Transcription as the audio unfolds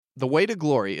The Way to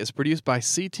Glory is produced by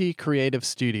CT Creative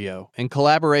Studio in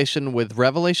collaboration with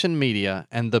Revelation Media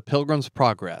and The Pilgrim's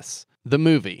Progress, the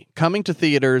movie, coming to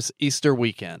theaters Easter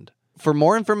weekend. For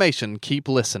more information, keep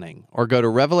listening or go to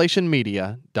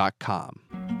revelationmedia.com.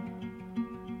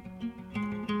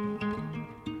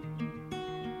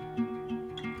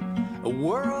 A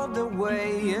world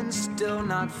away and still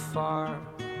not far,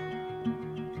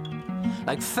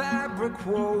 like fabric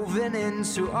woven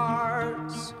into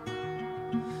ours.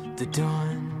 The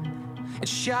dawn, it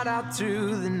shot out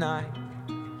through the night,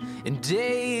 and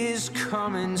day is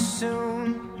coming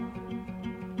soon.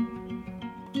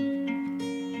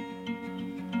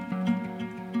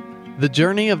 The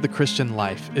journey of the Christian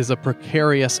life is a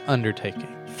precarious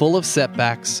undertaking, full of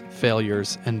setbacks,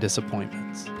 failures, and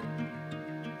disappointments.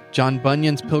 John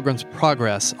Bunyan's Pilgrim's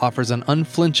Progress offers an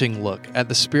unflinching look at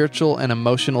the spiritual and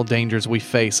emotional dangers we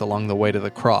face along the way to the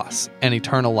cross and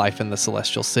eternal life in the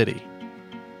celestial city.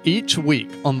 Each week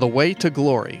on The Way to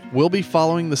Glory, we'll be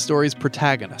following the story's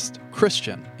protagonist,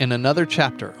 Christian, in another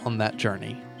chapter on that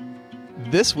journey.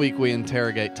 This week we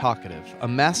interrogate Talkative, a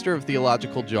master of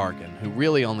theological jargon who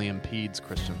really only impedes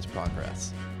Christian's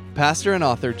progress. Pastor and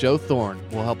author Joe Thorne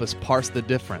will help us parse the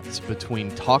difference between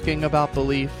talking about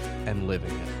belief and living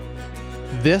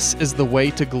it. This is The Way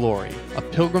to Glory, a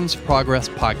Pilgrim's Progress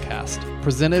podcast,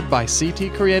 presented by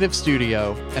CT Creative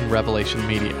Studio and Revelation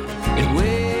Media. And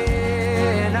when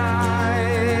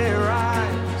I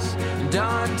rise,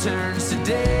 dawn turns to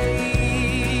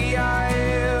day,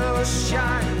 I'll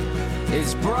shine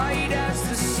as bright as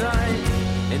the sun,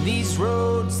 and these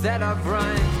roads that I've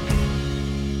run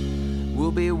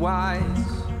will be wise.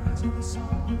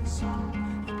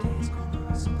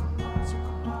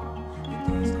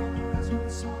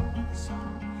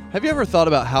 Have you ever thought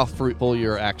about how fruitful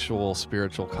your actual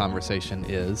spiritual conversation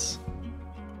is?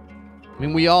 I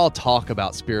mean, we all talk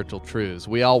about spiritual truths.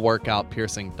 We all work out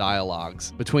piercing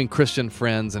dialogues between Christian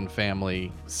friends and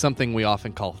family, something we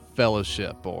often call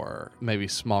fellowship or maybe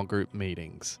small group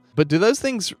meetings. But do those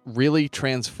things really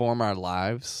transform our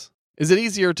lives? Is it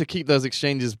easier to keep those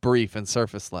exchanges brief and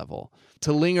surface level,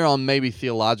 to linger on maybe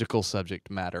theological subject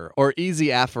matter or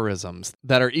easy aphorisms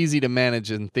that are easy to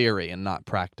manage in theory and not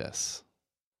practice?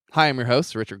 Hi, I'm your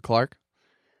host, Richard Clark.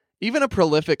 Even a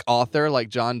prolific author like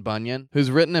John Bunyan, whose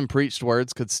written and preached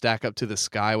words could stack up to the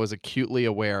sky, was acutely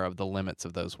aware of the limits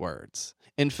of those words.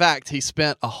 In fact, he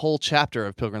spent a whole chapter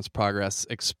of Pilgrim's Progress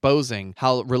exposing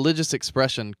how religious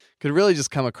expression could really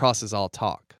just come across as all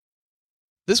talk.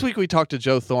 This week we talked to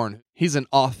Joe Thorne. He's an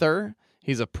author,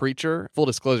 he's a preacher. Full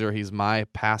disclosure, he's my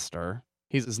pastor.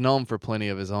 He's known for plenty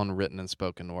of his own written and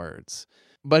spoken words.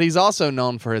 But he's also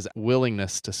known for his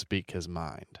willingness to speak his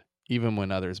mind, even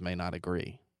when others may not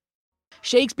agree.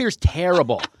 Shakespeare's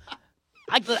terrible.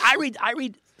 I read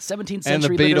 17th century and the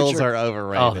Beatles literature. Are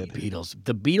overrated. Oh,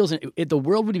 the Beatles. The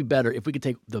world would be better if we could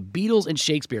take the Beatles and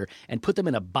Shakespeare and put them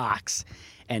in a box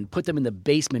and put them in the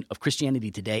basement of Christianity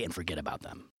today and forget about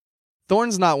them.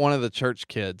 Thorne's not one of the church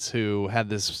kids who had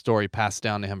this story passed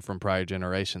down to him from prior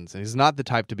generations, and he's not the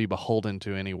type to be beholden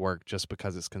to any work just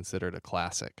because it's considered a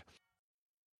classic.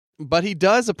 But he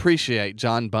does appreciate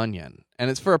John Bunyan, and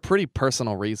it's for a pretty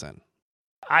personal reason.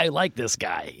 I like this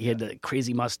guy. He had the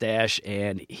crazy mustache,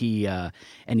 and he's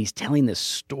telling this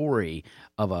story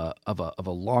of a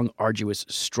long, arduous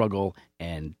struggle,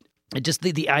 and just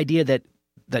the idea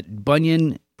that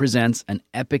Bunyan presents an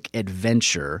epic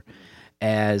adventure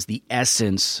as the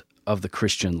essence of the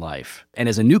Christian life. And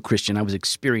as a new Christian, I was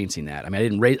experiencing that. I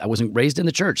mean, I wasn't raised in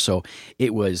the church, so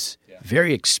it was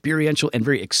very experiential and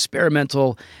very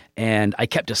experimental, and I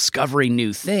kept discovering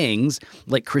new things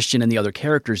like Christian and the other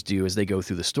characters do as they go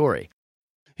through the story.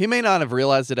 He may not have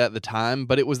realized it at the time,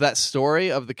 but it was that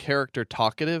story of the character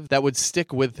Talkative that would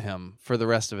stick with him for the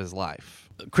rest of his life.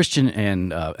 Christian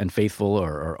and Faithful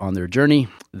are on their journey.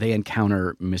 They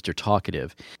encounter Mr.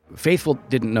 Talkative. Faithful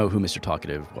didn't know who Mr.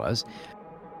 Talkative was.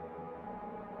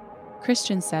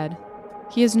 Christian said,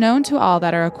 "He is known to all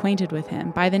that are acquainted with him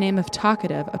by the name of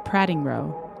Talkative of Prating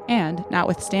Row, and,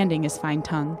 notwithstanding his fine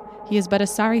tongue, he is but a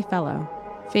sorry fellow."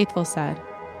 Faithful said,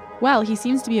 "Well, he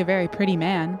seems to be a very pretty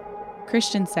man."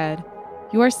 Christian said,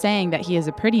 "Your saying that he is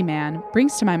a pretty man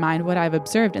brings to my mind what I have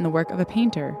observed in the work of a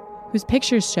painter, whose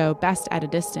pictures show best at a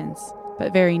distance,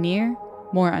 but very near,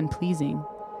 more unpleasing."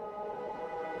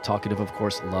 Talkative, of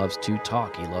course, loves to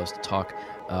talk. He loves to talk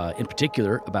in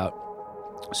particular about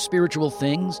spiritual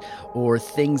things or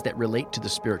things that relate to the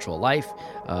spiritual life.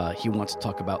 He wants to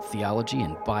talk about theology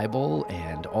and Bible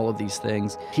and all of these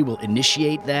things. He will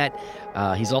initiate that.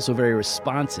 He's also very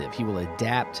responsive. He will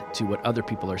adapt to what other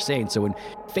people are saying. So when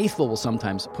Faithful will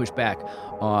sometimes push back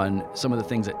on some of the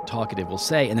things that Talkative will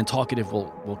say, and then Talkative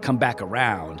will come back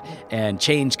around and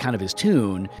change kind of his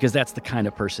tune, because that's the kind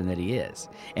of person that he is.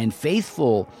 And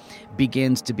Faithful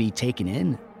begins to be taken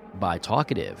in by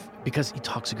Talkative because he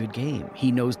talks a good game.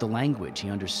 He knows the language. He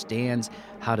understands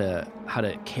how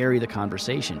to carry the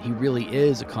conversation. He really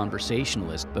is a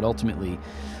conversationalist, but ultimately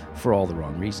for all the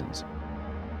wrong reasons.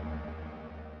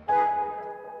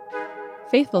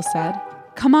 Faithful said,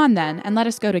 "Come on then, and let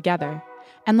us go together,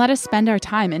 and let us spend our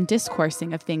time in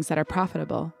discoursing of things that are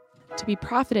profitable. To be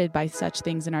profited by such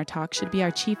things in our talk should be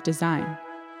our chief design."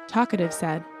 Talkative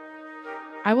said,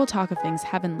 "I will talk of things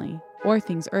heavenly, or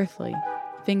things earthly,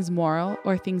 things moral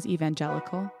or things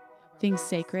evangelical, things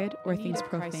sacred or things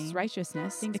profane,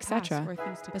 righteousness, etc.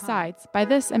 Besides, by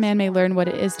this a man may learn what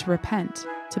it is to repent,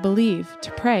 to believe,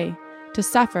 to pray, to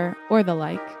suffer, or the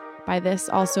like. By this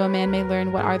also a man may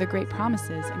learn what are the great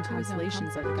promises and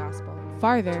consolations of the gospel.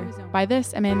 Farther, by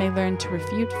this a man may learn to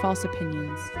refute false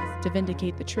opinions, to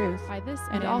vindicate the truth,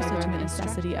 and also to the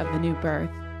necessity of the new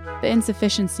birth, the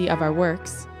insufficiency of our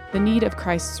works, the need of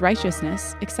Christ's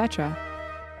righteousness, etc."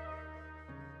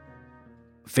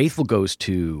 Faithful goes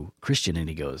to Christian and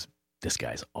he goes, "This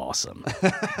guy's awesome.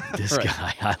 This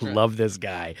guy, I love this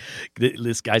guy.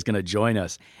 This guy's going to join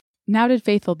us." Now did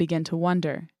Faithful begin to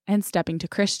wonder, and stepping to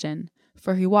Christian,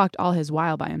 for he walked all his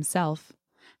while by himself,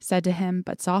 said to him,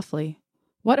 but softly,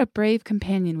 "What a brave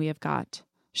companion we have got.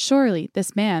 Surely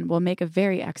this man will make a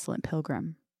very excellent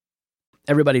pilgrim."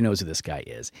 Everybody knows who this guy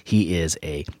is. He is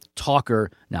a talker,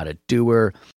 not a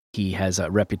doer. He has a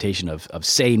reputation of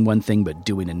saying one thing but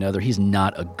doing another. He's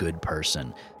not a good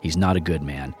person. He's not a good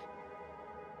man.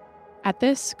 At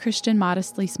this, Christian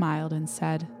modestly smiled and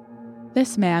said,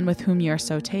 "This man with whom ye are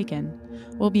so taken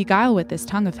will beguile with this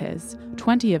tongue of his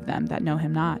 20 of them that know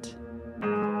him not."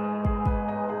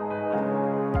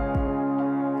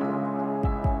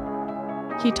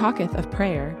 He talketh of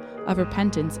prayer, of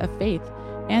repentance, of faith,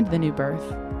 and the new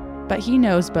birth, but he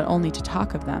knows but only to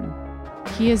talk of them.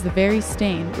 He is the very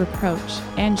stain, reproach,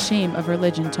 and shame of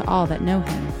religion to all that know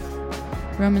him.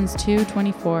 Romans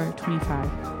 2:24-25.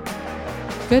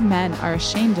 Good men are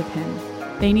ashamed of him.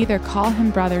 They neither call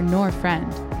him brother nor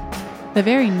friend. The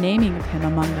very naming of him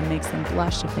among them makes them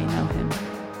blush if they know him.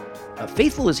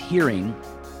 Faithful is hearing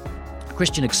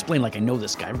Christian explain, like, "I know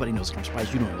this guy. Everybody knows him. I'm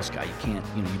surprised you don't know this guy. You can't,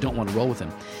 you don't want to roll with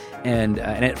him." And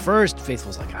at first,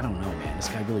 Faithful's like, "I don't know, man. This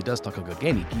guy really does talk a good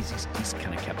game." He's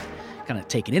kind of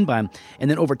taken in by him.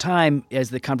 And then over time, as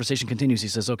the conversation continues, he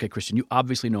says, "Okay, Christian, you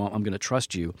obviously know I'm going to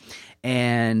trust you."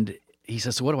 And he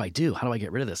says, "So what do I do? How do I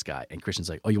get rid of this guy?" And Christian's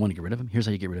like, "Oh, you want to get rid of him? Here's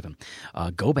how you get rid of him.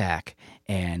 Go back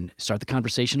and start the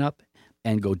conversation up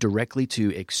and go directly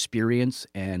to experience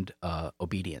and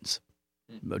obedience.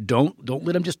 Don't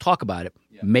let him just talk about it.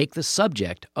 Yeah. Make the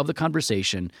subject of the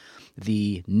conversation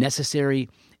the necessary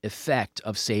effect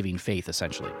of saving faith,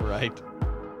 essentially." Right.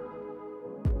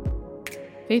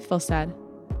 Faithful said,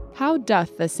 "How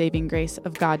doth the saving grace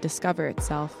of God discover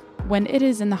itself, when it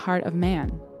is in the heart of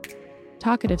man?"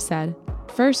 Talkative said,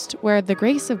 "First, where the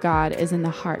grace of God is in the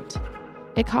heart,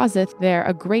 it causeth there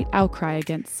a great outcry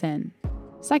against sin.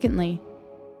 Secondly,"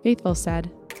 Faithful said,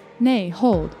 "Nay,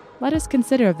 hold, let us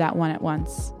consider of that one at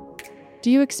once.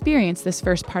 Do you experience this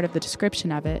first part of the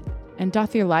description of it, and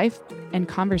doth your life and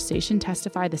conversation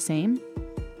testify the same?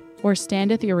 Or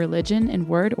standeth your religion in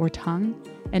word or tongue,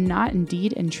 and not in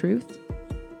deed and truth?"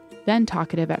 Then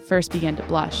Talkative at first began to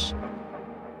blush.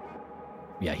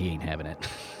 Yeah, he ain't having it.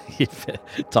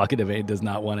 Talkative does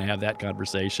not want to have that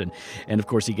conversation. And of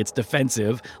course, he gets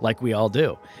defensive, like we all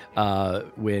do,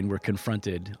 when we're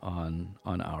confronted on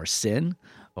our sin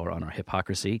or on our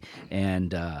hypocrisy,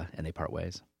 and they part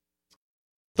ways.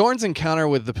 Thorne's encounter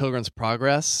with the Pilgrim's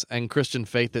Progress and Christian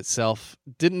faith itself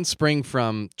didn't spring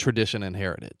from tradition and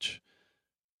heritage.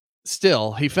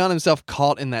 Still, he found himself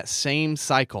caught in that same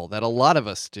cycle that a lot of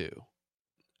us do,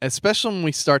 especially when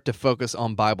we start to focus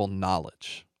on Bible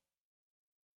knowledge.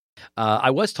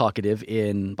 I was talkative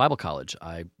in Bible college.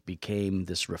 I became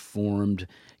this Reformed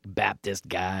Baptist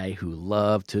guy who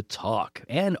loved to talk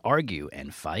and argue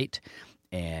and fight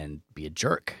and be a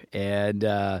jerk. And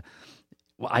I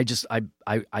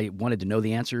wanted to know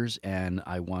the answers, and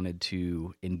I wanted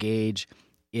to engage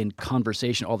in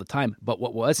conversation all the time. But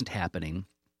what wasn't happening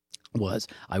was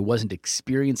I wasn't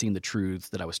experiencing the truths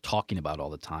that I was talking about all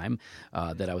the time,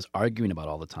 that I was arguing about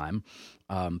all the time.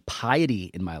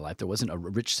 Piety in my life, there wasn't a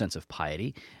rich sense of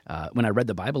piety. When I read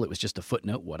the Bible, it was just a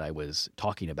footnote what I was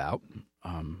talking about.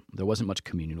 There wasn't much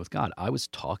communion with God. I was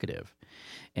talkative.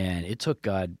 And it took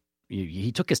God,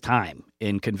 he took his time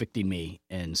in convicting me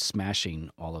and smashing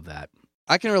all of that.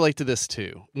 I can relate to this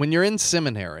too. When you're in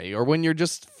seminary or when you're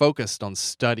just focused on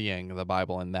studying the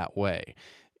Bible in that way,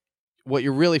 what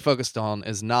you're really focused on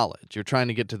is knowledge. You're trying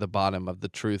to get to the bottom of the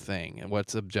true thing and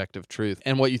what's objective truth.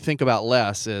 And what you think about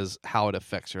less is how it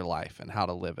affects your life and how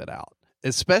to live it out.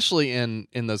 Especially in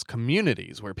those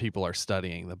communities where people are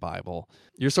studying the Bible,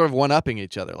 you're sort of one-upping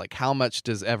each other. Like, how much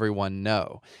does everyone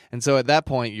know? And so at that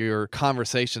point, your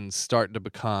conversations start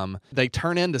to they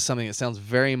turn into something that sounds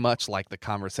very much like the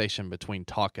conversation between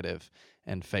talkative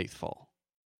and faithful.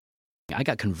 I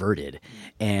got converted,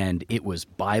 and it was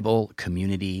Bible,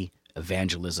 community,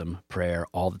 evangelism, prayer,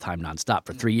 all the time, nonstop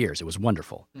for 3 years. It was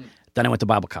wonderful. Then I went to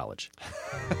Bible college.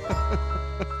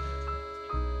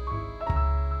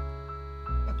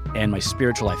 And my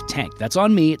spiritual life tanked. That's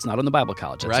on me. It's not on the Bible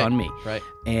college. That's on me. Right.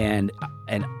 And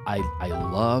I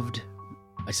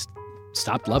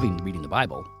stopped loving reading the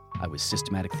Bible. I was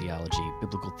systematic theology,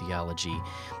 biblical theology.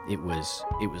 It was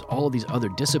all of these other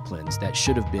disciplines that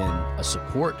should have been a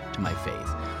support to my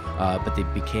faith, but they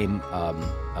became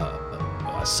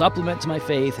a supplement to my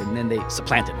faith, and then they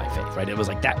supplanted my faith. Right? It was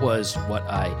like that was what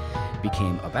I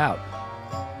became about.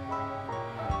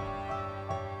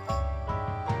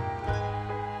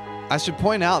 I should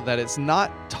point out that it's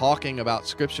not talking about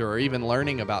Scripture or even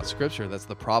learning about Scripture that's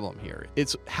the problem here.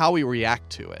 It's how we react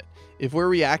to it. If we're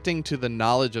reacting to the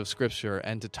knowledge of Scripture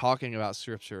and to talking about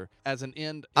Scripture as an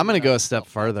end... I'm going to go a step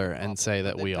further and say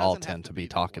that we all tend to be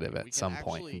talkative at some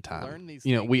point in time.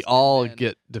 We all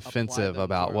get defensive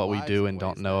about what we do and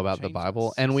don't know about the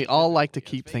Bible, and we all like to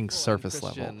keep things surface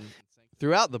level.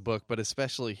 Throughout the book, but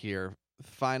especially here,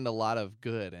 find a lot of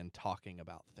good in talking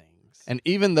about things. And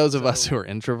even those of us who are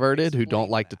introverted, who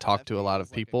don't like to talk to a lot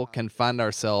of people, can find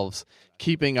ourselves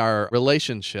keeping our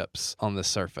relationships on the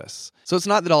surface. So it's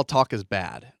not that all talk is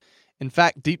bad. In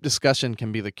fact, deep discussion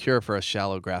can be the cure for a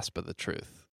shallow grasp of the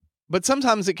truth. But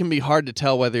sometimes it can be hard to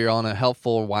tell whether you're on a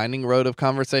helpful, winding road of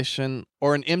conversation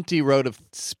or an empty road of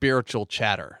spiritual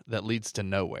chatter that leads to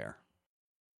nowhere.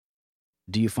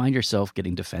 Do you find yourself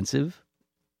getting defensive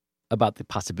about the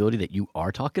possibility that you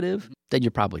are talkative? Then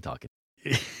you're probably talkative.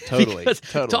 Totally.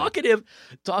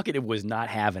 Talkative was not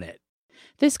having it.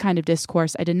 This kind of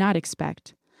discourse I did not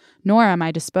expect, nor am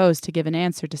I disposed to give an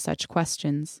answer to such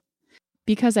questions.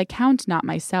 Because I count not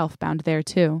myself bound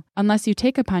thereto, unless you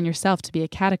take upon yourself to be a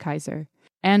catechizer,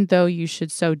 and though you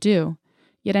should so do,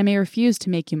 yet I may refuse to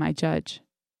make you my judge.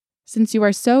 Since you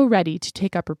are so ready to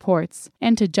take up reports,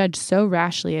 and to judge so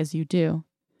rashly as you do,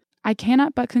 I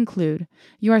cannot but conclude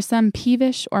you are some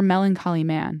peevish or melancholy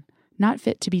man, not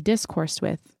fit to be discoursed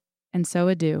with, and so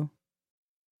adieu.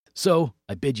 So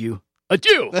I bid you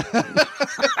adieu.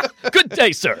 Good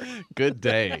day, sir. Good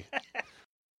day.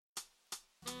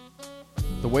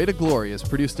 The Way to Glory is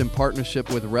produced in partnership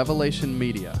with Revelation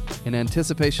Media in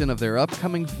anticipation of their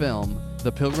upcoming film,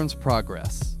 The Pilgrim's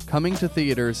Progress, coming to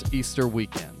theaters Easter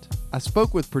weekend. I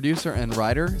spoke with producer and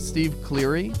writer Steve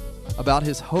Cleary about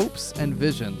his hopes and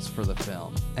visions for the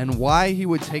film and why he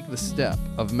would take the step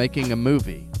of making a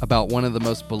movie about one of the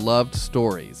most beloved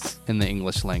stories in the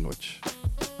English language.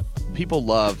 People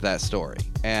love that story,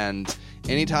 and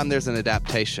anytime there's an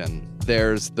adaptation,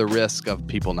 there's the risk of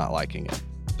people not liking it.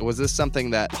 Was this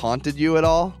something that haunted you at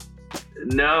all?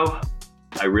 No.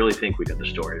 I really think we got the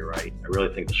story right. I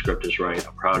really think the script is right.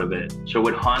 I'm proud of it. So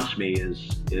what haunts me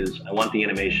is I want the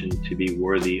animation to be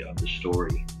worthy of the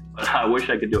story. I wish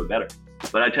I could do it better.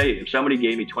 But I tell you, if somebody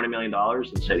gave me $20 million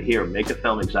and said, here, make a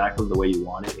film exactly the way you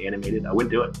want it, animated, I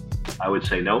wouldn't do it. I would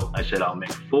say no. I said, I'll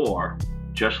make 4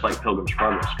 just like Pilgrim's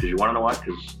Progress. Because you want to know what?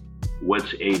 Because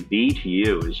what's a B to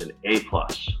you is an A+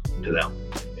 to them.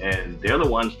 And they're the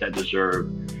ones that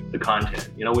deserve the content.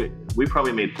 You know, we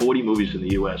probably made 40 movies in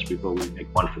the U.S. before we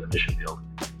make one for the mission field.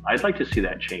 I'd like to see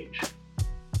that change.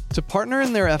 To partner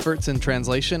in their efforts in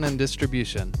translation and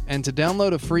distribution, and to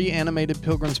download a free animated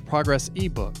Pilgrim's Progress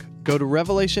ebook, go to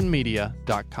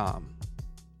revelationmedia.com.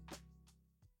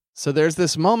 So there's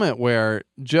this moment where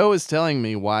Joe is telling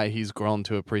me why he's grown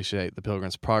to appreciate the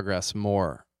Pilgrim's Progress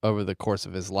more over the course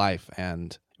of his life,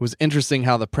 and it was interesting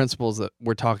how the principles that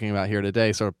we're talking about here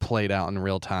today sort of played out in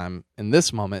real time in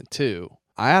this moment too.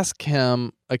 I ask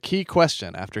him a key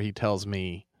question after he tells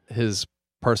me his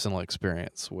personal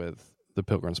experience with the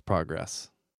Pilgrim's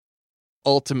Progress.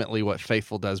 ultimately what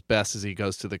Faithful does best is he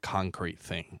goes to the concrete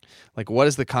thing. Like, what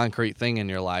is the concrete thing in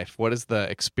your life? What is the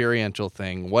experiential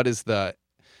thing? What is the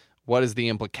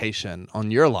implication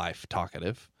on your life,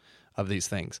 Talkative, of these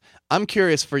things? I'm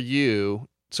curious for you,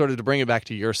 sort of to bring it back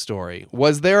to your story.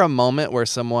 Was there a moment where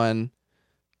someone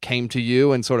came to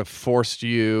you and sort of forced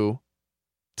you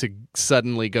to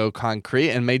suddenly go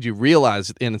concrete and made you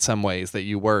realize in some ways that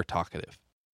you were talkative?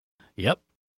 Yep.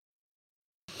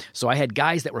 So I had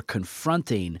guys that were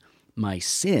confronting my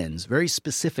sins very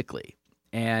specifically,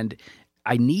 and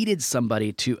I needed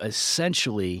somebody to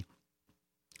essentially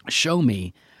show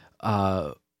me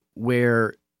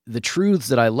where the truths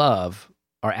that I love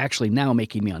are actually now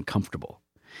making me uncomfortable.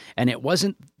 And it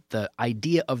wasn't the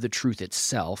idea of the truth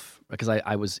itself, because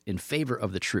I was in favor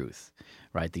of the truth,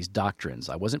 right? These doctrines.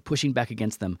 I wasn't pushing back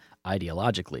against them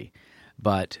ideologically,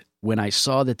 but when I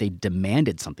saw that they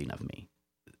demanded something of me,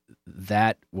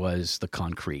 that was the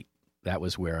concrete. That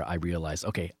was where I realized,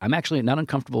 okay, I'm actually not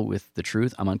uncomfortable with the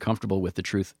truth. I'm uncomfortable with the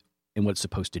truth and what it's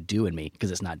supposed to do in me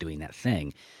because it's not doing that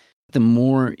thing. The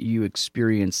more you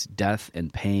experience death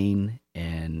and pain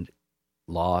and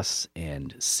loss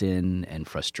and sin and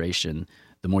frustration,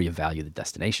 the more you value the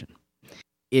destination.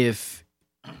 If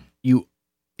you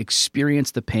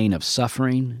experience the pain of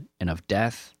suffering and of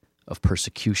death, of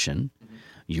persecution,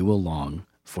 you will long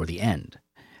for the end.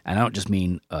 And I don't just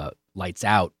mean lights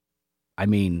out. I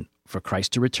mean for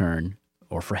Christ to return,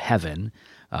 or for heaven,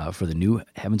 for the new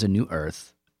heavens and new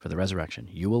earth, for the resurrection.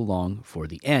 You will long for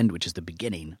the end, which is the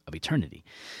beginning of eternity.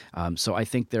 So I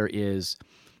think there is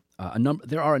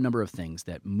there are a number of things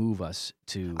that move us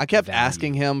to. I kept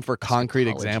asking him for concrete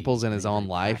examples in his own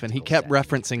life, and he kept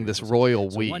referencing this royal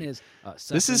we.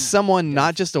 This is someone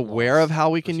not just aware of how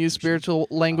we can use spiritual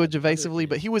language evasively,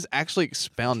 but he was actually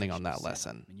expounding on that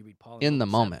lesson in the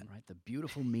moment. The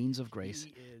beautiful means of grace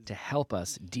to help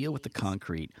us deal with the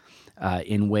concrete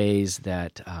in ways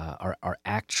that are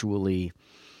actually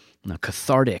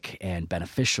cathartic and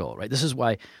beneficial. Right. This is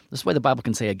why the Bible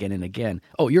can say again and again,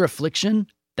 "Oh, your affliction,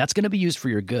 that's going to be used for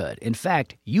your good." In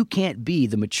fact, you can't be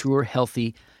the mature,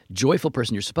 healthy, joyful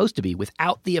person you're supposed to be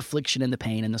without the affliction and the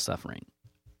pain and the suffering.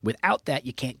 Without that,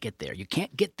 you can't get there. You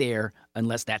can't get there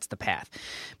unless that's the path.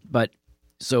 But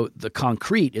so the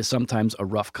concrete is sometimes a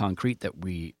rough concrete that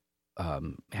we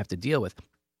have to deal with.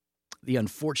 The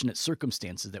unfortunate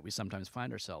circumstances that we sometimes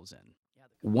find ourselves in.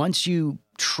 Once you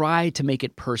try to make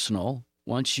it personal,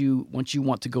 once you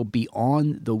want to go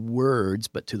beyond the words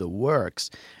but to the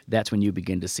works, that's when you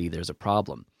begin to see there's a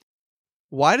problem.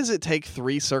 Why does it take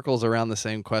 3 circles around the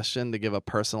same question to give a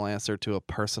personal answer to a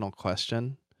personal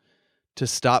question? To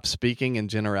stop speaking in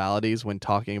generalities when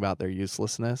talking about their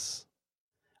uselessness?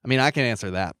 I mean, I can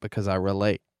answer that because I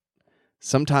relate.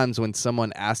 Sometimes when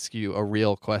someone asks you a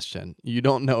real question, you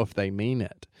don't know if they mean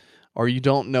it, or you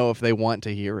don't know if they want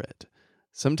to hear it.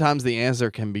 Sometimes the answer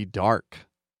can be dark.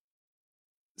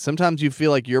 Sometimes you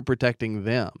feel like you're protecting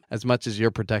them as much as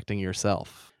you're protecting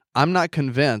yourself. I'm not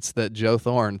convinced that Joe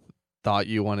Thorne thought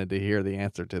you wanted to hear the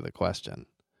answer to the question.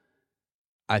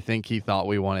 I think he thought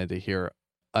we wanted to hear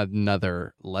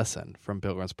another lesson from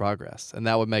Pilgrim's Progress, and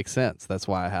that would make sense. That's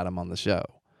why I had him on the show.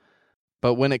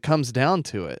 But when it comes down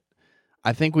to it,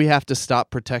 I think we have to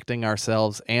stop protecting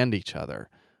ourselves and each other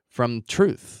from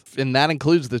truth, and that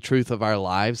includes the truth of our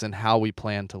lives and how we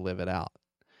plan to live it out.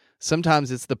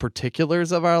 Sometimes it's the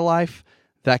particulars of our life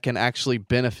that can actually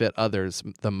benefit others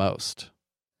the most,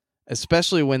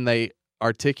 especially when they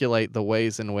articulate the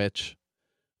ways in which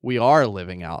we are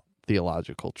living out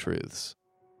theological truths.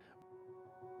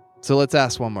 So let's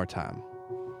ask one more time.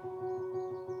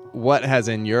 What has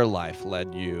in your life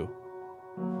led you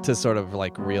to sort of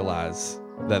like realize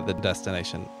that the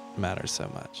destination matters so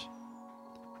much?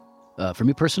 For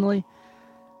me personally,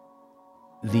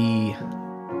 the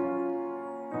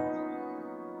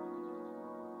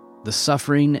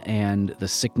suffering and the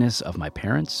sickness of my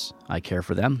parents. I care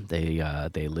for them.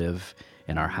 They live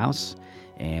in our house,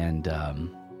 and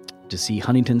to see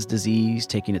Huntington's disease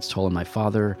taking its toll on my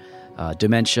father,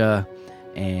 dementia,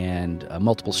 and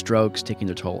multiple strokes taking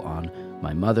their toll on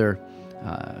my mother.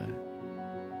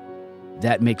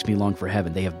 That makes me long for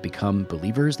heaven. They have become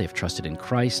believers. They've trusted in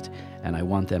Christ, and I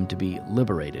want them to be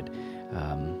liberated.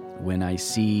 When I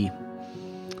see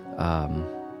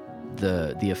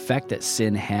the effect that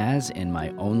sin has in my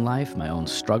own life, my own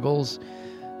struggles,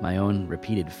 my own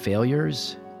repeated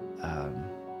failures,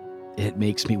 it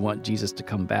makes me want Jesus to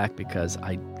come back because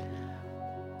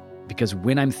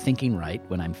when I'm thinking right,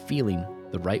 when I'm feeling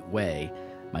the right way,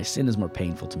 my sin is more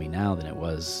painful to me now than it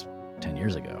was 10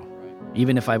 years ago.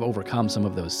 Even if I've overcome some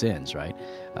of those sins, right?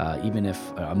 Even if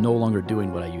I'm no longer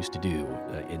doing what I used to do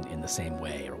in the same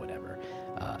way or whatever.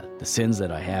 The sins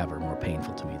that I have are more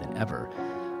painful to me than ever.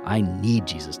 I need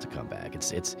Jesus to come back.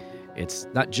 It's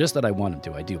not just that I want him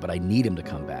to, I do, but I need him to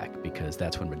come back because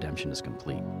that's when redemption is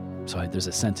complete. So there's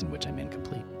a sense in which I'm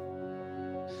incomplete.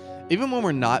 Even when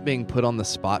we're not being put on the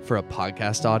spot for a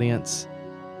podcast audience,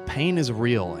 pain is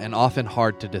real and often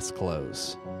hard to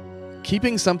disclose.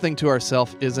 Keeping something to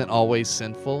ourselves isn't always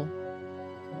sinful,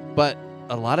 but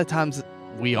a lot of times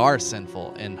we are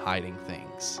sinful in hiding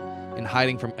things, in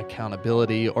hiding from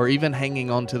accountability, or even hanging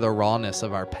on to the rawness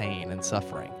of our pain and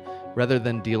suffering, rather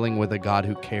than dealing with a God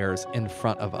who cares in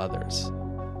front of others.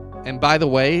 And by the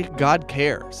way, God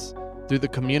cares. Through the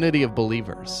community of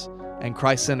believers and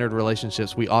Christ-centered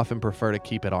relationships, we often prefer to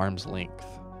keep at arm's length.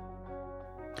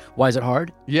 Why is it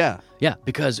hard? Yeah,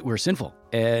 because we're sinful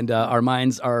and our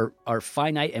minds are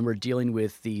finite and we're dealing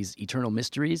with these eternal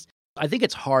mysteries. I think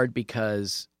it's hard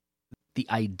because the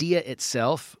idea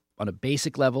itself on a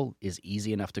basic level is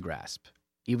easy enough to grasp,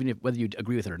 even whether you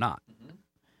agree with it or not. Mm-hmm.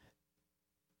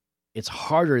 It's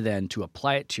harder then to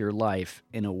apply it to your life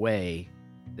in a way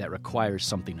that requires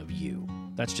something of you.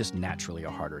 That's just naturally a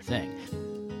harder thing.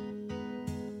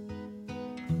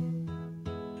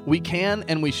 We can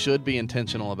and we should be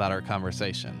intentional about our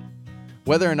conversation,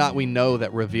 whether or not we know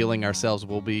that revealing ourselves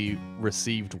will be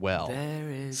received well.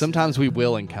 Sometimes we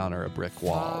will encounter a brick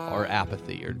wall or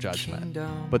apathy or judgment,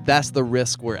 but that's the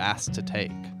risk we're asked to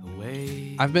take.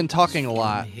 I've been talking a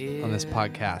lot on this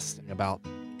podcast about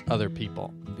other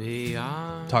people,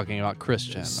 talking about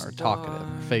Christian or talkative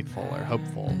or faithful or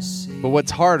hopeful. But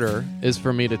what's harder is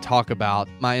for me to talk about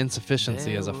my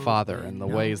insufficiency as a father and the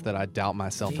ways that I doubt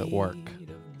myself at work.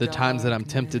 The times that I'm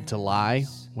tempted to lie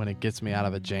when it gets me out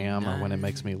of a jam or when it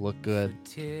makes me look good.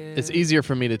 It's easier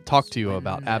for me to talk to you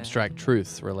about abstract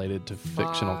truths related to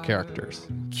fictional characters.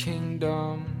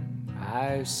 Kingdom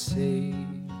I see.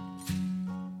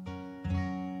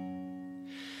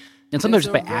 And sometimes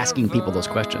just by asking people those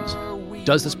questions,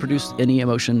 does this produce any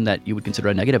emotion that you would consider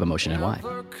a negative emotion and why?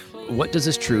 What does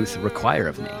this truth require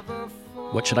of me?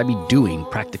 What should I be doing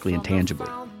practically and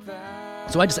tangibly?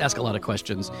 So I just ask a lot of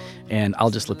questions, and I'll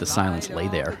just let the silence lay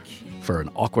there for an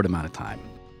awkward amount of time.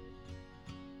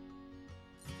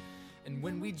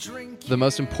 The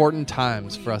most important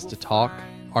times for us to talk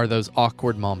are those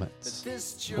awkward moments,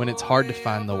 when it's hard to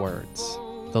find the words,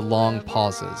 the long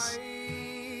pauses,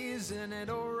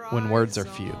 when words are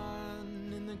few.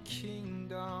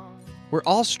 We're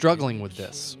all struggling with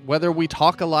this, whether we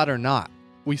talk a lot or not.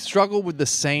 We struggle with the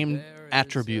same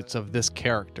attributes of this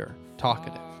character,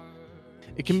 talkative.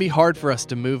 It can be hard for us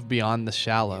to move beyond the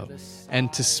shallow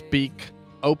and to speak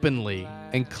openly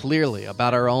and clearly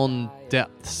about our own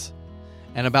depths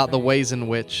and about the ways in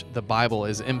which the Bible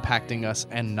is impacting us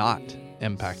and not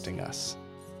impacting us.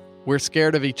 We're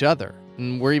scared of each other,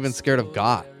 and we're even scared of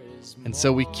God, and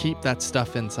so we keep that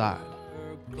stuff inside.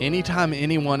 Anytime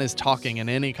anyone is talking in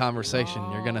any conversation,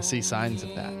 you're going to see signs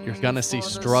of that. You're going to see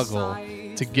struggle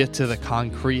to get to the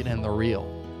concrete and the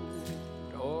real.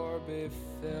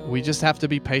 We just have to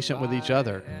be patient with each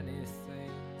other.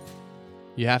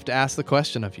 You have to ask the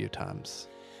question a few times.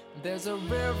 There's a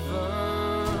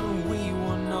river we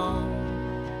will know,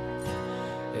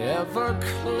 ever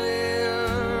clear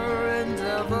and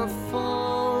ever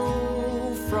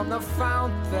full, from the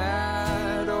fount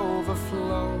that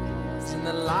overflows in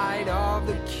the light of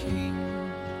the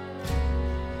King.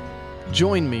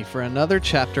 Join me for another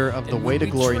chapter of The Way to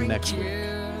Glory next week.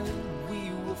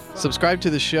 Subscribe to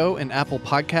the show in Apple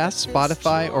Podcasts,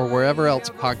 Spotify, or wherever else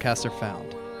podcasts are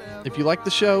found. If you like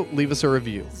the show, leave us a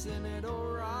review.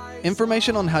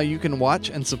 Information on how you can watch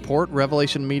and support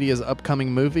Revelation Media's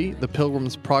upcoming movie, The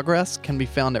Pilgrim's Progress, can be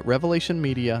found at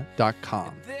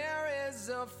revelationmedia.com.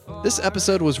 This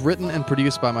episode was written and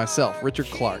produced by myself, Richard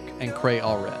Clark, and Cray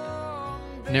Allred.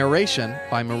 Narration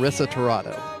by Marissa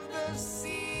Torrado.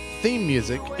 Theme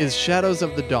music is Shadows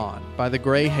of the Dawn by the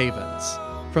Grey Havens,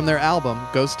 from their album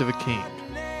Ghost of a King.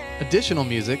 Additional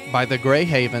music by the Grey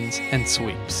Havens and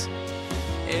Sweeps.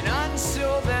 And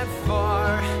until that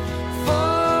far